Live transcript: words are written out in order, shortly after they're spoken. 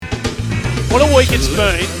What a week it's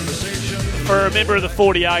been for a member of the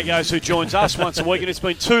 40 Agos who joins us once a week, and it's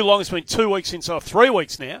been too long. It's been 2 weeks since, 3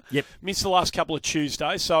 weeks now. Yep. Missed the last couple of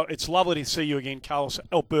Tuesdays, so it's lovely to see you again, Carlos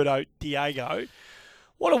Alberto Diego.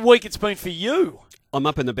 What a week it's been for you. I'm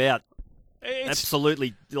up and about.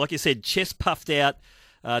 Absolutely. Like you said, chest puffed out.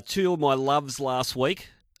 Two of my loves last week,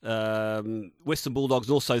 Western Bulldogs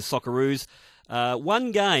and also Socceroos,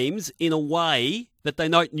 won games in a way that they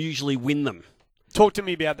don't usually win them. Talk to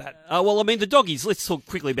me about that. The doggies. Let's talk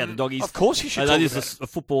quickly about the doggies. Of course you should I talk know about this is a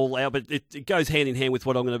football hour, but it goes hand in hand with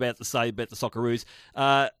what I'm about to say about the Socceroos.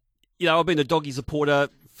 I've been a doggy supporter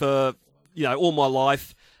for, all my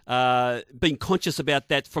life. Been conscious about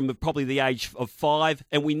that from probably the age of 5,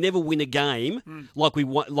 and we never win a game like we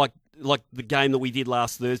want, like the game that we did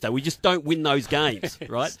last Thursday. We just don't win those games, Yes.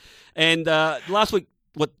 right? And last week,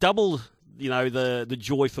 what doubled, the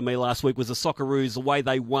joy for me last week was the Socceroos, the way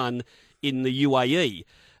they won in the UAE.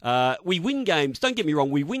 We win games, don't get me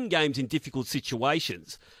wrong, we win games in difficult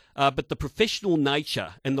situations. But the professional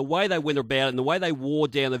nature and the way they went about it and the way they wore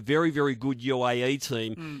down a very, very good UAE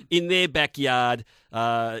team in their backyard,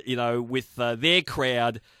 with their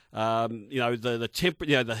crowd, the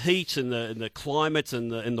temperature, the heat and the climate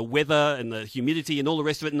and the weather and the humidity and all the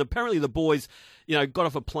rest of it. And apparently the boys, got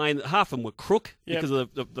off a plane. Half of them were crook because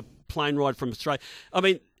of the plane ride from Australia. I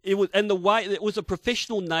mean, it was a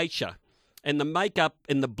professional nature. And the makeup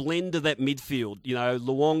and the blend of that midfield,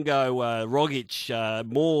 Luongo, Rogic,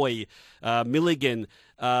 Moy, Milligan,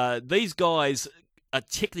 these guys are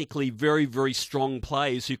technically very, very strong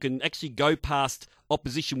players who can actually go past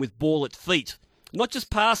opposition with ball at feet. Not just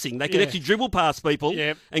passing, they can actually dribble past people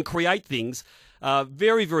and create things.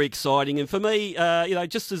 Very, very exciting. And for me,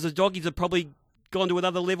 just as the doggies have probably gone to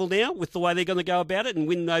another level now with the way they're going to go about it and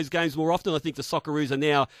win those games more often, I think the Socceroos are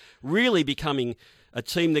now really becoming a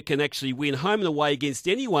team that can actually win home and away against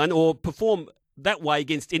anyone or perform that way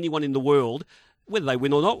against anyone in the world. Whether they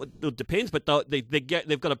win or not, it depends, but they've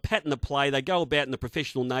got a pattern of play. They go about in a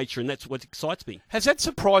professional nature, and that's what excites me. Has that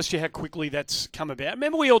surprised you how quickly that's come about?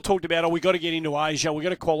 Remember we all talked about, we got to get into Asia, we got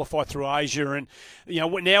to qualify through Asia, and now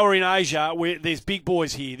we're in Asia, there's big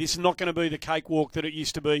boys here. This is not going to be the cakewalk that it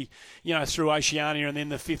used to be, through Oceania and then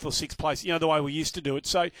the 5th or 6th place, the way we used to do it.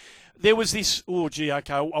 So there was this,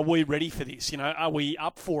 are we ready for this? Are we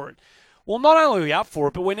up for it? Well, not only are we up for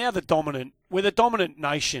it, but we're now the dominant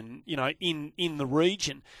nation, in the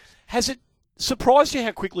region. Has it surprised you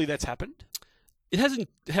how quickly that's happened? It hasn't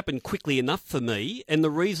happened quickly enough for me, and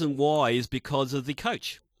the reason why is because of the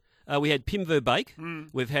coach. We had Pim Verbeek,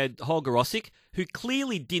 we've had Holger Ossick, who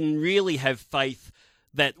clearly didn't really have faith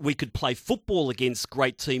that we could play football against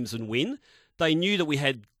great teams and win. They knew that we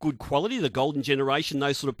had good quality, the golden generation,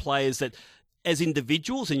 those sort of players that as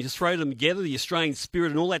individuals, and you throw them together, the Australian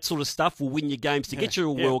spirit and all that sort of stuff will win you games to get you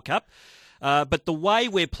a World Cup. But the way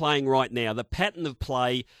we're playing right now, the pattern of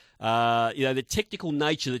play, the technical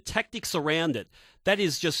nature, the tactics around it, that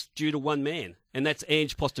is just due to one man, and that's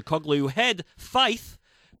Ange Postecoglou, who had faith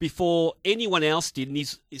before anyone else did. And he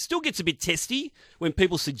still gets a bit testy when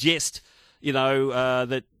people suggest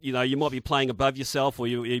that, you might be playing above yourself or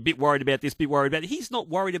you're a bit worried about this, bit worried about it. He's not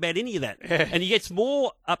worried about any of that. And he gets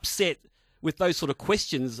more upset with those sort of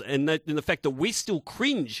questions and the fact that we still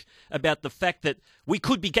cringe about the fact that we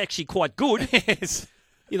could be actually quite good. Yes.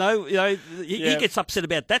 He gets upset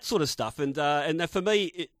about that sort of stuff. And for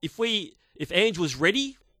me, if Ange was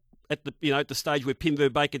ready at the stage where Pim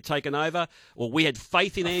Verbeek had taken over, or we had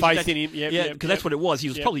faith in Ange. Faith in him, because that's what it was. He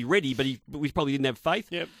was probably ready, but we probably didn't have faith.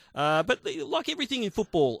 Yep. But like everything in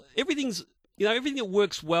football, everything that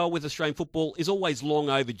works well with Australian football is always long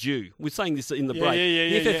overdue. We're saying this in the break.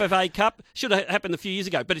 The FFA Cup should have happened a few years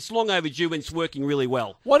ago, but it's long overdue and it's working really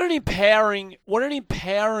well. What an empowering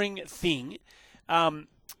thing,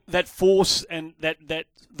 that force and that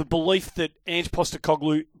the belief that Ange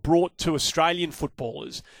Postecoglou brought to Australian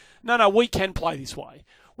footballers. No, we can play this way.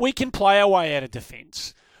 We can play our way out of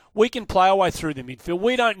defence. We can play our way through the midfield.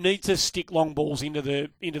 We don't need to stick long balls into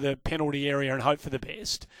the penalty area and hope for the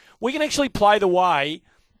best. We can actually play the way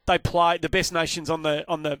they play, the best nations on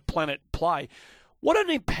the planet play. What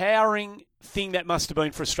an empowering thing that must have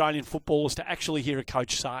been for Australian footballers to actually hear a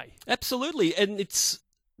coach say. Absolutely, and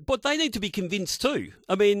but they need to be convinced too.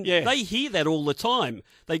 I mean, they hear that all the time.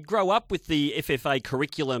 They grow up with the FFA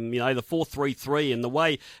curriculum, the 4-3-3 and the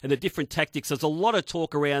way and the different tactics. There's a lot of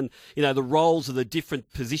talk around, the roles of the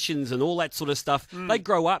different positions and all that sort of stuff. They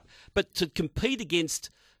grow up, but to compete against,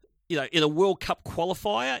 in a World Cup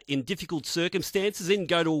qualifier in difficult circumstances, then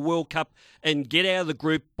go to a World Cup and get out of the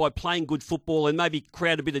group by playing good football and maybe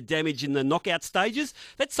create a bit of damage in the knockout stages,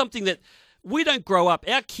 that's something that we don't grow up.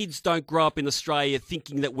 Our kids don't grow up in Australia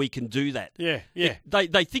thinking that we can do that. Yeah, yeah.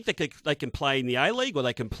 They think they can play in the A-League or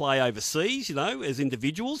they can play overseas, as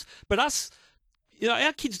individuals. But us,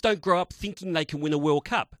 our kids don't grow up thinking they can win a World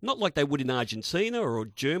Cup. Not like they would in Argentina or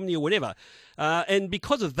Germany or whatever. And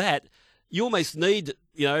because of that, you almost need,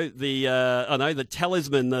 the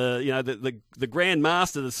talisman, the Grand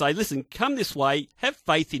Master to say, listen, come this way, have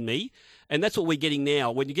faith in me. And that's what we're getting now.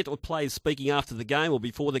 When you get to players speaking after the game or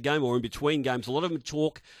before the game or in between games, a lot of them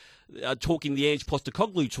talking the Ange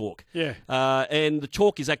Postecoglou talk. Yeah. And the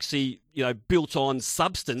talk is actually, built on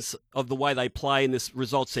substance of the way they play and the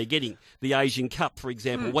results they're getting. The Asian Cup, for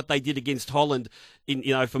example, what they did against Holland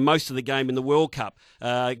for most of the game in the World Cup,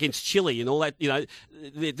 against Chile and all that,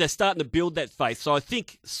 they're starting to build that faith. So I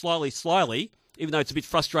think slowly, even though it's a bit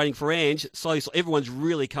frustrating for Ange, slowly everyone's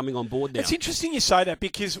really coming on board now. It's interesting you say that,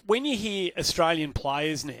 because when you hear Australian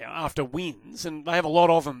players now after wins, and they have a lot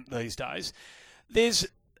of them these days,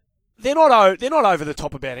 they're not over the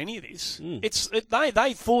top about any of this.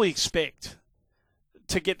 They fully expect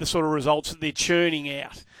to get the sort of results that they're churning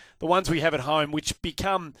out. The ones we have at home, which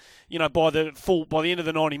become, by the end of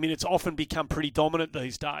the 90 minutes, often become pretty dominant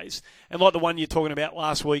these days. And like the one you're talking about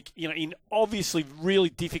last week, in obviously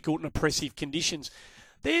really difficult and oppressive conditions,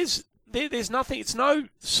 there's nothing. It's no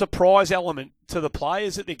surprise element to the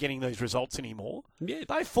players that they're getting these results anymore. Yeah,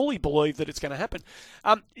 they fully believe that it's going to happen.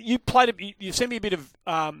 You sent me a bit of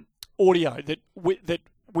audio that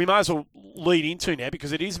we may as well lead into now,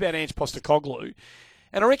 because it is about Ange Postecoglou,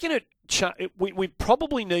 and I reckon we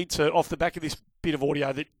probably need to, off the back of this bit of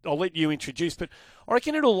audio that I'll let you introduce, but I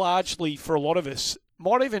reckon it'll largely, for a lot of us,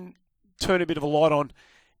 might even turn a bit of a light on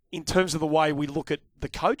in terms of the way we look at the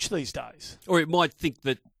coach these days. Or it might think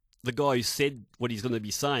that the guy who said what he's going to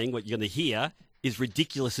be saying, what you're going to hear, is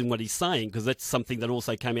ridiculous in what he's saying, because that's something that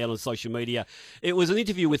also came out on social media. It was an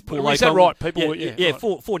interview with Paul Ocon. Is that right? People, right.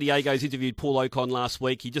 Four Diego's interviewed Paul Ocon last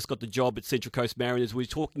week. He just got the job at Central Coast Mariners. We were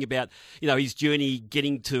talking about, his journey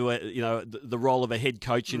getting to, the role of a head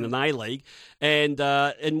coach in an A-League, and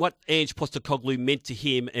what Ange Postecoglou meant to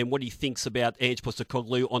him, and what he thinks about Ange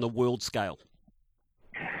Postecoglou on a world scale.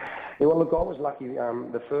 Yeah, well, look, I was lucky.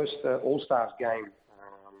 The first All-Stars game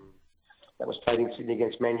that was played in Sydney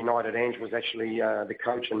against Man United, Ange was actually the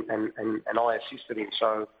coach, and I assisted him.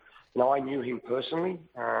 So, I knew him personally,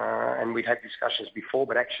 and we'd had discussions before,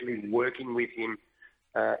 but actually working with him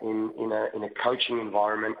in a coaching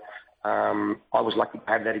environment, I was lucky to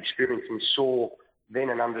have that experience and saw then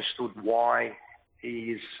and understood why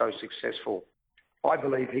he is so successful. I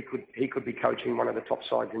believe he could be coaching one of the top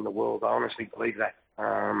sides in the world. I honestly believe that,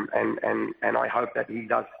 and I hope that he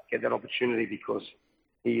does get that opportunity, because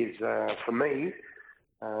he is, for me,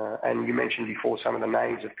 and you mentioned before some of the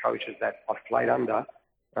names of coaches that I've played under,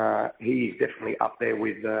 he is definitely up there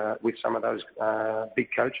with some of those big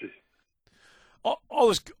coaches.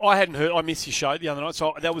 I hadn't heard. I missed your show the other night,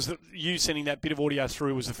 so that was you sending that bit of audio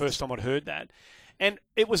through was the first time I'd heard that, and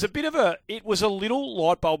it was a little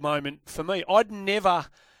light bulb moment for me. I'd never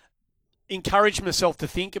encouraged myself to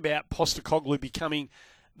think about Postecoglou becoming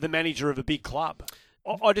the manager of a big club.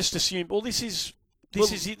 I just assumed, well, this is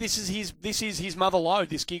his mother lode,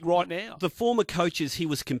 this gig right now. The former coaches he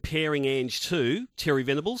was comparing Ange to, Terry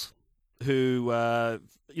Venables, who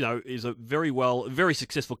is a very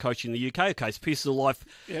successful coach in the UK. Okay, his personal life,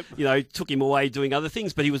 took him away doing other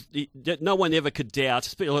things, but no one ever could doubt,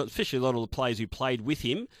 especially a lot of the players who played with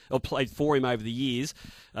him or played for him over the years,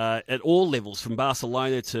 at all levels, from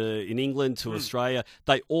Barcelona to in England to Australia,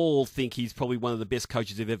 they all think he's probably one of the best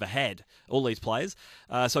coaches they've ever had, all these players.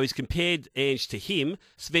 So he's compared Ange to him.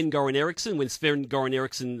 Sven-Goran Eriksson, when Sven-Goran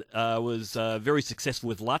Eriksson was very successful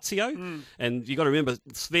with Lazio, and you've got to remember,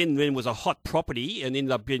 Sven then was a hot property and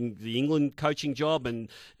ended up getting the England coaching job, and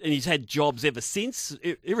he's had jobs ever since.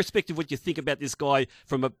 Irrespective of what you think about this guy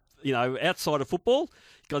from outside of football,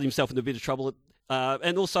 got himself into a bit of trouble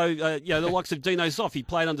and also, the likes of Dino Zoff, he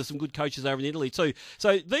played under some good coaches over in Italy too.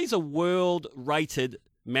 So these are world-rated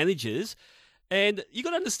managers. And you've got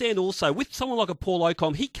to understand also, with someone like a Paul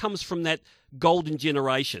Ocon, he comes from that golden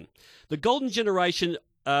generation. The golden generation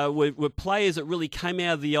were players that really came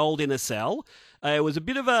out of the old NSL. It was a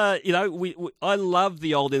bit of a, I love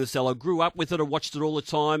the old NSL. I grew up with it. I watched it all the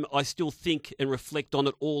time. I still think and reflect on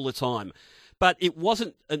it all the time. But it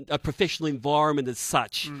wasn't a professional environment as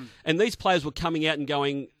such. And these players were coming out and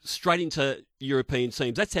going straight into European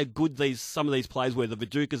teams. That's how good some of these players were, the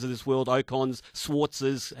Vidukas of this world, Ocons,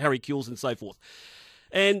 Swartzes, Harry Kewells and so forth.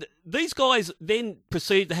 And these guys then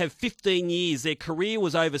proceeded to have 15 years. Their career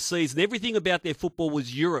was overseas and everything about their football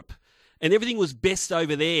was Europe. and everything was best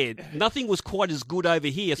over there. Nothing was quite as good over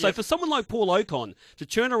here. So for someone like Paul Okon to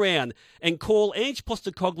turn around and call Ange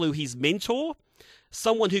Postecoglou his mentor,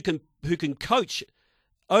 someone who can coach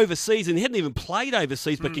overseas, and he hadn't even played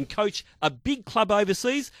overseas, but can coach a big club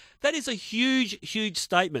overseas, that is a huge, huge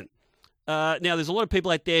statement. Now, there's a lot of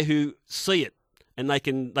people out there who see it and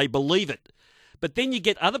they believe it. But then you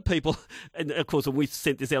get other people, and of course, when we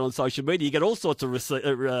sent this out on social media, you get all sorts of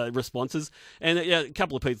responses, and a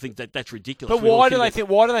couple of people think that that's ridiculous. But why do they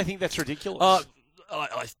think that's ridiculous?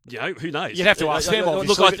 Who knows? You'd have to ask them.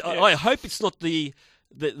 Obviously. Look, I hope it's not the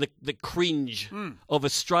cringe of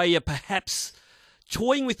Australia, perhaps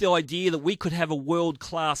toying with the idea that we could have a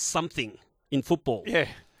world-class something in football. Yeah.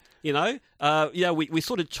 We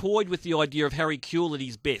sort of toyed with the idea of Harry Kewell at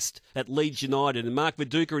his best at Leeds United and Mark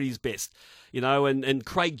Viduka at his best, and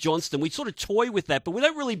Craig Johnston. We sort of toy with that, but we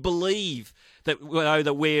don't really believe that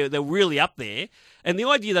they're really up there. And the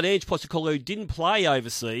idea that Ange Postecoglou didn't play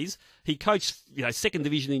overseas, he coached second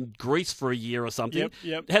division in Greece for a year or something.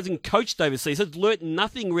 Yep. Hasn't coached overseas. Has learnt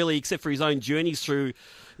nothing really except for his own journeys through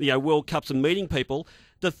World Cups and meeting people.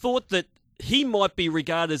 The thought that he might be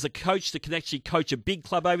regarded as a coach that can actually coach a big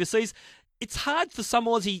club overseas. It's hard for some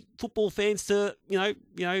Aussie football fans to,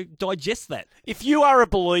 digest that. If you are a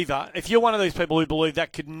believer, if you're one of these people who believe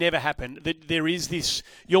that could never happen, that there is this,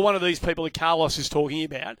 you're one of these people that Carlos is talking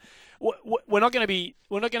about. We're not going to be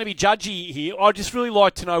judgy here. I'd just really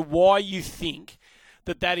like to know why you think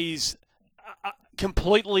that is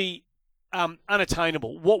completely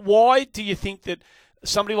unattainable. Why do you think that?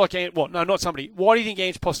 Somebody like why do you think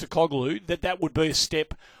Ange Postecoglou that would be a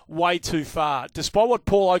step way too far? Despite what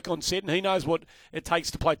Paul Okon said, and he knows what it takes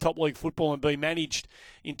to play top league football and be managed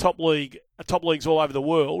in top leagues all over the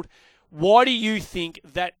world, why do you think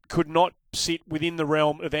that could not sit within the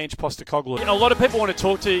realm of Ange Postecoglou? A lot of people want to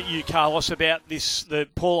talk to you, Carlos, about the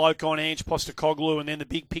Paul Okon, Ange Postecoglou, and then the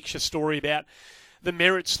big picture story about the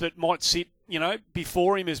merits that might sit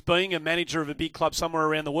before him as being a manager of a big club somewhere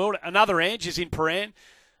around the world. Another Ange is in Paran.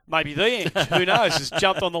 Maybe the Ange, who knows, has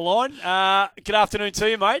jumped on the line. Good afternoon to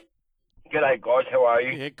you, mate. G'day, guys. How are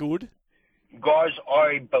you? Yeah, good. Guys,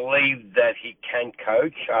 I believe that he can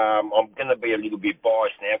coach. I'm going to be a little bit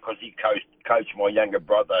biased now because he coached my younger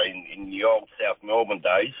brother in the old South Melbourne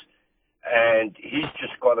days. And he's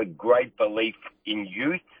just got a great belief in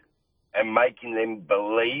youth and making them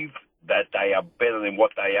believe that they are better than what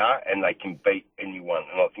they are and they can beat anyone.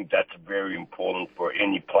 And I think that's very important for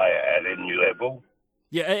any player at any level.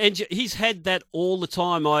 Yeah, and he's had that all the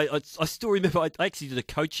time. I still remember I actually did a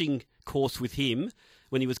coaching course with him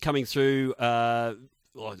when he was coming through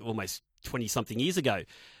almost 20-something years ago.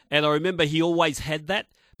 And I remember he always had that.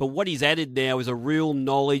 But what he's added now is a real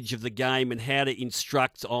knowledge of the game and how to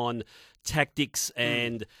instruct on tactics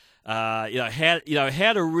and how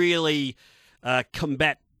to really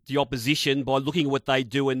combat the opposition by looking at what they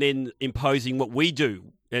do and then imposing what we do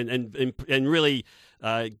and really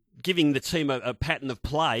giving the team a pattern of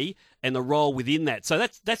play and a role within that. So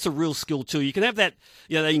that's a real skill too. You can have that,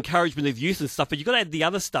 the encouragement of youth and stuff, but you've got to add the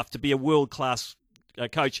other stuff to be a world-class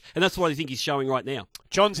coach, and that's what I think he's showing right now.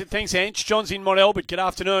 Thanks, Ange. John's in Mont Albert. Good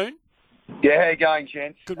afternoon. Yeah, how you going,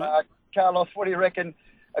 gents? Good, mate. Carlos, what do you reckon?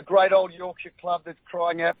 A great old Yorkshire club that's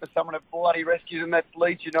crying out for someone to bloody rescue them, that's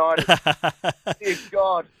Leeds United. Dear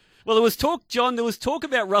God. Well, there was talk, John,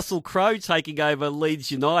 about Russell Crowe taking over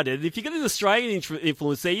Leeds United. If you get an Australian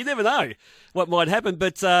influence there, you never know what might happen.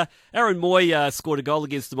 But Aaron Moy scored a goal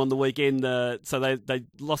against them on the weekend, so they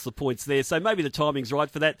lost the points there. So maybe the timing's right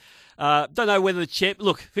for that. Don't know whether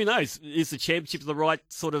look, who knows? Is the championship the right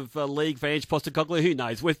sort of league for Ange Postecoglou? Who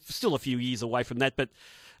knows? We're still a few years away from that. But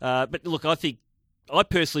look, I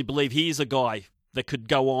personally believe he is a guy that could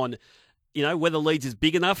go on, whether Leeds is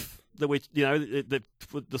big enough that we, the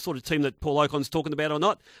sort of team that Paul Okon's talking about or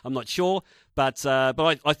not, I'm not sure. But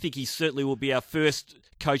I think he certainly will be our first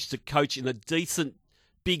coach to coach in a decent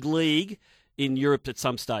big league in Europe at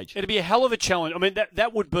some stage. It'd be a hell of a challenge. I mean,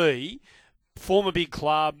 that would be form a big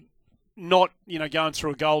club, not going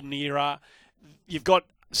through a golden era. You've got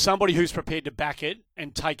somebody who's prepared to back it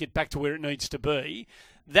and take it back to where it needs to be.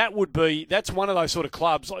 That's one of those sort of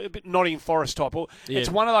clubs, like a bit Nottingham Forest type. It's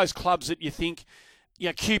one of those clubs that you think,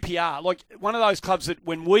 QPR, like one of those clubs that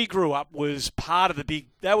when we grew up was part of the big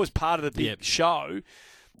show.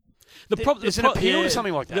 There's an appeal to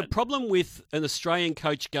something like that. The problem with an Australian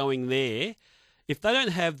coach going there, if they don't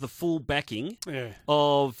have the full backing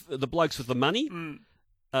of the blokes with the money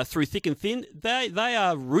through thick and thin, they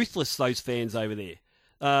are ruthless, those fans over there.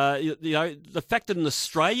 The fact that an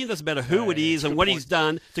Australian, doesn't matter who it is and what he's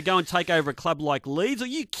done, to go and take over a club like Leeds, are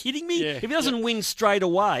you kidding me? Yeah, if he doesn't win straight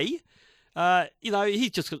away,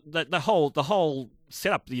 He's just the whole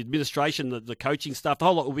setup, the administration, the coaching stuff, the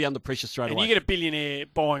whole lot will be under pressure straight away. And you get a billionaire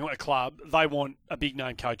buying a club, they want a big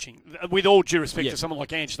name coaching. With all due respect to someone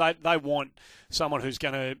like Ange, they want someone who's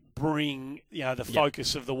going to bring the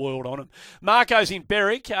focus of the world on them. Marco's in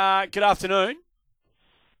Berwick. Good afternoon.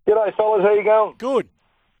 G'day, fellas. How you going? Good.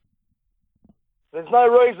 There's no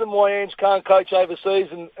reason why Ange can't coach overseas,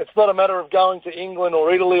 and it's not a matter of going to England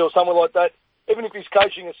or Italy or somewhere like that. Even if he's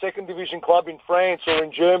coaching a second division club in France or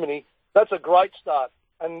in Germany, that's a great start.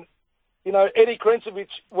 And, Eddie Krenkovic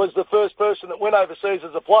was the first person that went overseas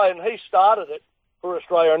as a player, and he started it for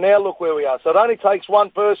Australia. And now look where we are. So it only takes one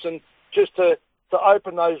person just to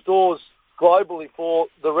open those doors globally for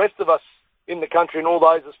the rest of us in the country and all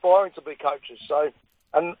those aspiring to be coaches. So,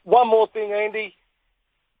 and one more thing, Andy.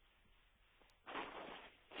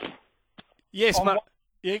 Yes, mate.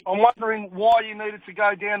 I'm wondering why you needed to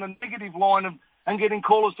go down the negative line and getting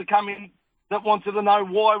callers to come in that wanted to know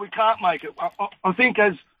why we can't make it. I think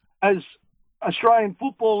as Australian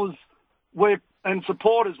footballers and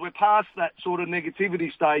supporters, we're past that sort of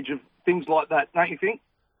negativity stage of things like that, don't you think?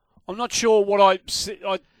 I'm not sure what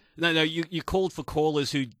I No, you called for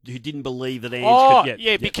callers who didn't believe that Ange could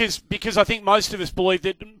get... because I think most of us believe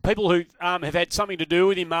that people who have had something to do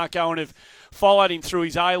with him, Marco, and have followed him through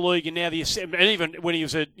his A-League and now and even when he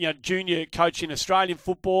was a junior coach in Australian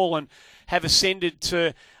football and have ascended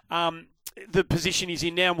to the position he's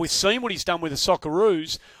in now, and we've seen what he's done with the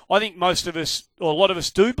Socceroos, I think most of us, or a lot of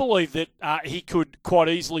us, do believe that he could quite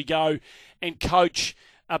easily go and coach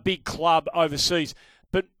a big club overseas.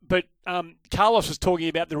 But Carlos was talking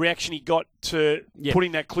about the reaction he got to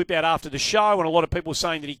putting that clip out after the show, and a lot of people were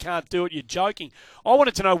saying that he can't do it. You're joking. I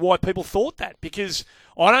wanted to know why people thought that, because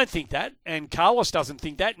I don't think that, and Carlos doesn't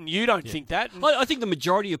think that, and you don't think that. I think the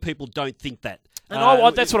majority of people don't think that.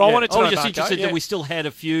 And that's what I wanted to know. I was just interested that we still had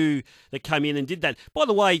a few that came in and did that. By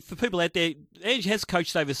the way, for people out there, Ange has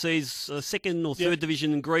coached overseas, second or third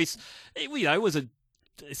division in Greece. It was a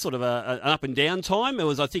sort of an up and down time. It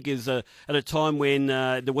was, I think, at a time when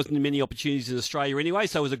there wasn't many opportunities in Australia anyway.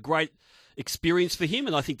 So it was a great experience for him,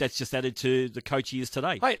 and I think that's just added to the coach he is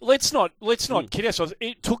today. Hey, let's not kid ourselves.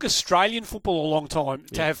 It took Australian football a long time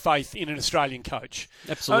to have faith in an Australian coach.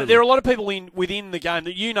 Absolutely. There are a lot of people within the game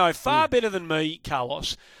that far better than me,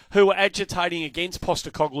 Carlos, who are agitating against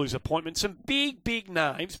Postecoglou's appointment. Some big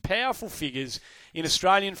names, powerful figures in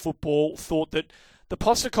Australian football thought that the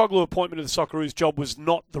Postecoglou appointment of the Socceroos job was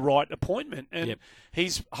not the right appointment. And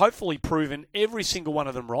he's hopefully proven every single one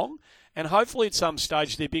of them wrong. And hopefully at some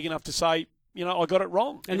stage they're big enough to say, I got it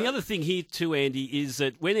wrong. And the other thing here too, Andy, is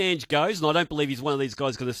that when Ange goes, and I don't believe he's one of these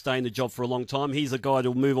guys going to stay in the job for a long time, he's a guy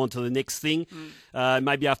who'll move on to the next thing,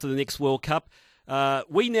 maybe after the next World Cup.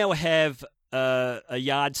 We now have a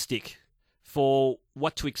yardstick for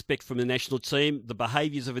what to expect from the national team, the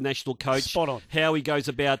behaviours of a national coach, spot on, how he goes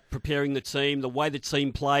about preparing the team, the way the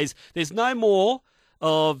team plays. There's no more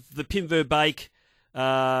of the Pim Verbeek.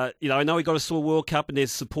 I know he got us to a World Cup and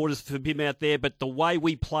there's supporters for him out there, but the way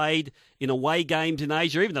we played in away games in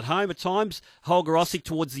Asia, even at home at times, Holger Osik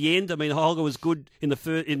towards the end. I mean, Holger was good in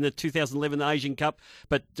the 2011 Asian Cup,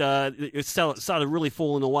 but it started really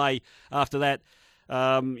falling away after that.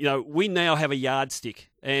 We now have a yardstick,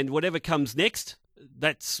 and whatever comes next,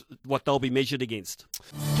 that's what they'll be measured against.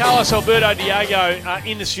 Carlos Alberto Diego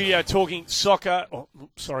in the studio talking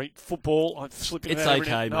football. I'm slipping. It's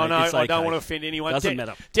okay, mate. I don't want to offend anyone. Doesn't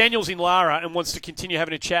matter. Daniel's in Lara and wants to continue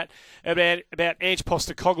having a chat about Ange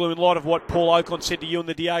Postecoglou in light of what Paul Ocon said to you and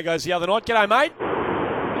the Diegos the other night. G'day, mate.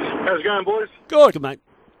 How's it going, boys? Good, mate.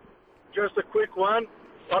 Just a quick one.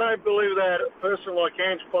 I don't believe that a person like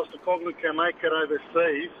Ange Postecoglou can make it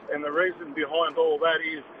overseas, and the reason behind all that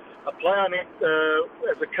is a player,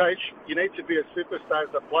 as a coach, you need to be a superstar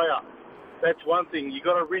as a player. That's one thing. You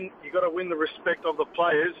got to win the respect of the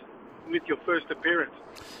players with your first appearance.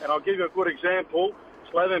 And I'll give you a good example.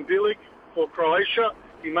 Slaven Bilic for Croatia,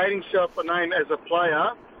 he made himself a name as a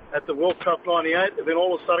player at the World Cup '98, and then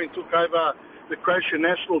all of a sudden took over the Croatian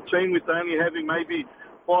national team with only having maybe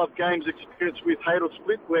 5 games experience with Hajduk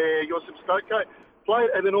Split, where Josip Stoico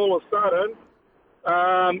played, and then all of a sudden,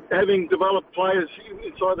 having developed players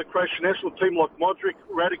inside the Croatian national team like Modric,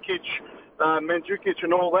 Radikic, Mandzukic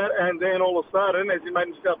and all that, and then all of a sudden, as he made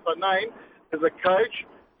himself a name as a coach,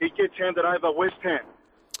 he gets handed over West Ham.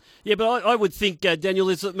 Yeah, but I would think,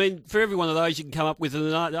 Daniel, for every one of those, you can come up with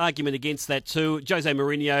an argument against that too. Jose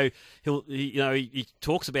Mourinho, he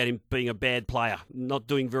talks about him being a bad player, not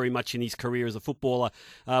doing very much in his career as a footballer.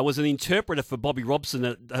 Was an interpreter for Bobby Robson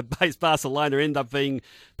at Barcelona, ended up being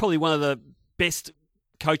probably one of the best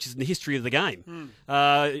coaches in the history of the game.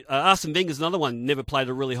 Arsene Wenger's another one, never played at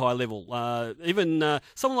a really high level. Even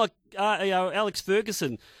someone like Alex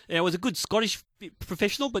Ferguson was a good Scottish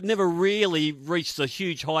professional, but never really reached the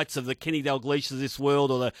huge heights of the Kenny Dalglish of this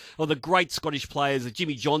world, or the great Scottish players, the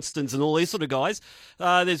Jimmy Johnstons and all these sort of guys.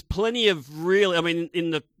 There's plenty of really, I mean,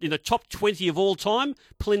 in the top 20 of all time,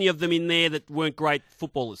 plenty of them in there that weren't great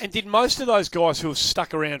footballers. And did most of those guys who have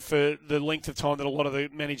stuck around for the length of time that a lot of the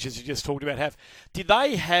managers you just talked about have, did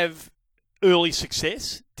they have early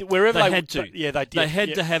success? Wherever they had to. Yeah, they did. They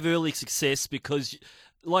had to have early success because,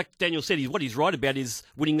 like Daniel said, what he's right about is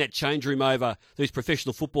winning that change room over these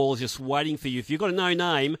professional footballers just waiting for you. If you've got a no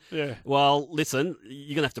name, well, listen,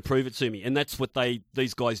 you're going to have to prove it to me. And that's what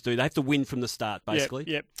these guys do. They have to win from the start, basically.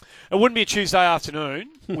 Yep. It wouldn't be a Tuesday afternoon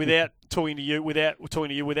without talking to you,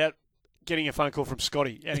 without getting a phone call from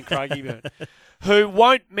Scotty out in Craigieburn, who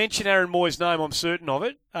won't mention Aaron Moy's name, I'm certain of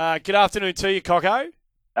it. Good afternoon to you, Cocko.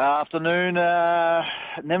 Afternoon,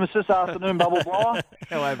 Nemesis. Afternoon, Bubble Blower.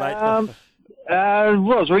 Hello, mate.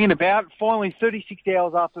 What I was ringing about, finally 36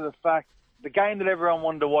 hours after the fact, the game that everyone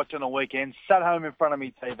wanted to watch on the weekend, sat home in front of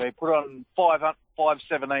me TV, put on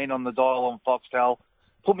 517 on the dial on Foxtel,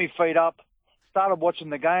 put my feet up, started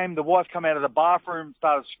watching the game. The wife come out of the bathroom,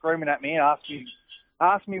 started screaming at me and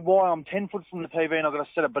asked me why I'm 10 foot from the TV and I've got a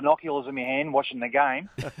set of binoculars in my hand watching the game.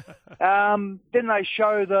 Then they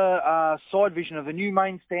show the side vision of the new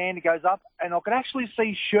main stand. It goes up, and I can actually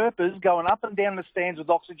see Sherpas going up and down the stands with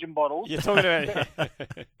oxygen bottles. You're talking about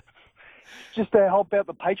just to help out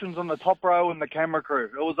the patrons on the top row and the camera crew.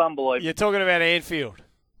 It was unbelievable. You're talking about Anfield.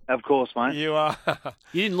 Of course, mate. You are.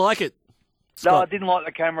 You didn't like it? No, I didn't like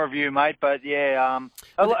the camera view, mate, but yeah,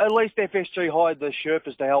 at least FSG hired the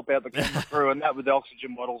Sherpas to help out the camera crew, and that with the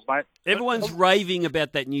oxygen bottles, mate. Everyone's raving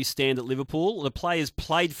about that new stand at Liverpool. The players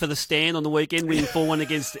played for the stand on the weekend, winning 4-1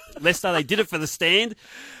 against Leicester. They did it for the stand.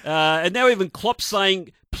 And now even Klopp's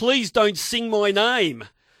saying, please don't sing my name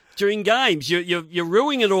during games. You're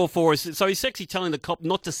ruining it all for us. So he's actually telling the cop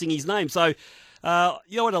not to sing his name. So, you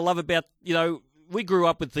know what I love about, we grew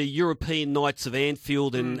up with the European Knights of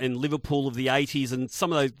Anfield and Liverpool of the 80s and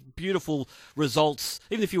some of those beautiful results.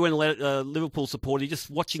 Even if you weren't a Liverpool supporter, just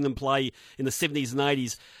watching them play in the 70s and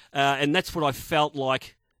 80s. And that's what I felt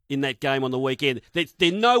like in that game on the weekend.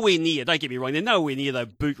 They're nowhere near, don't get me wrong, they're nowhere near the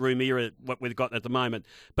boot room era, what we've got at the moment.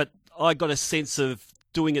 But I got a sense of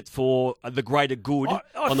doing it for the greater good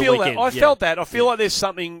on the weekend. I felt that. I feel like there's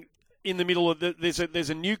something in the middle of there's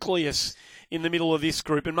a nucleus in the middle of this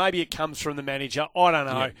group, and maybe it comes from the manager. I don't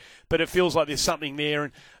know, but it feels like there's something there.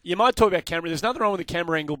 And you might talk about camera. There's nothing wrong with the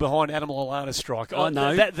camera angle behind Adam Lallana's strike. I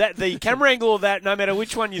know that the camera angle of that, no matter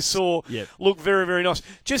which one you saw, looked very, very nice.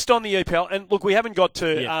 Just on the EPL, and look, we haven't got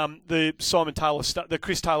to the Simon Taylor stuff, the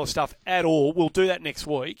Chris Taylor stuff at all. We'll do that next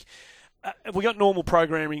week. Have we got normal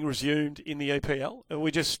programming resumed in the EPL? Are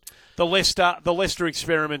we just the Leicester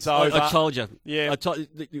experiment's over? I told you. Yeah,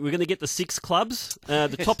 we're going to get the 6 clubs.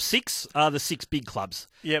 The top 6 are the 6 big clubs.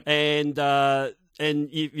 Yep. And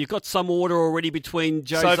you've got some order already between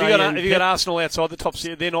Jose and have you got Arsenal outside the top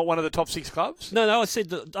 6? They're not one of the top 6 clubs? No, I said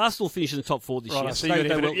that Arsenal finish in the top 4 this year. So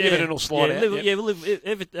Everton will slide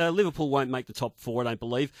out. Liverpool won't make the top 4, I don't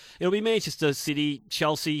believe. It'll be Manchester City,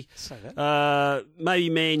 Chelsea, maybe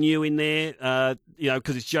Man U in there,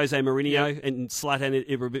 because it's Jose Mourinho and Zlatan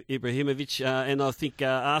Ibrahimovic, and I think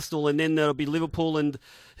Arsenal, and then there'll be Liverpool and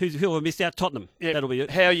who have I missed out? Tottenham. Yep. That'll be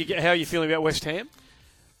it. How are you feeling about West Ham?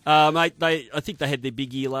 Mate, I think they had their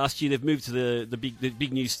big year last year. They've moved to the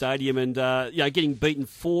big new stadium, and getting beaten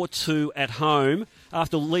 4-2 at home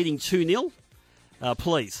after leading 2-0.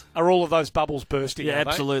 Please, are all of those bubbles bursting? Yeah,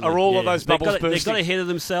 absolutely. Are all of those bubbles bursting? They got ahead of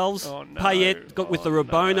themselves. Oh, no. Payet got with the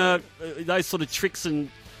Rabona, those sort of tricks, and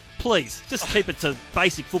please just keep it to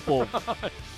basic football.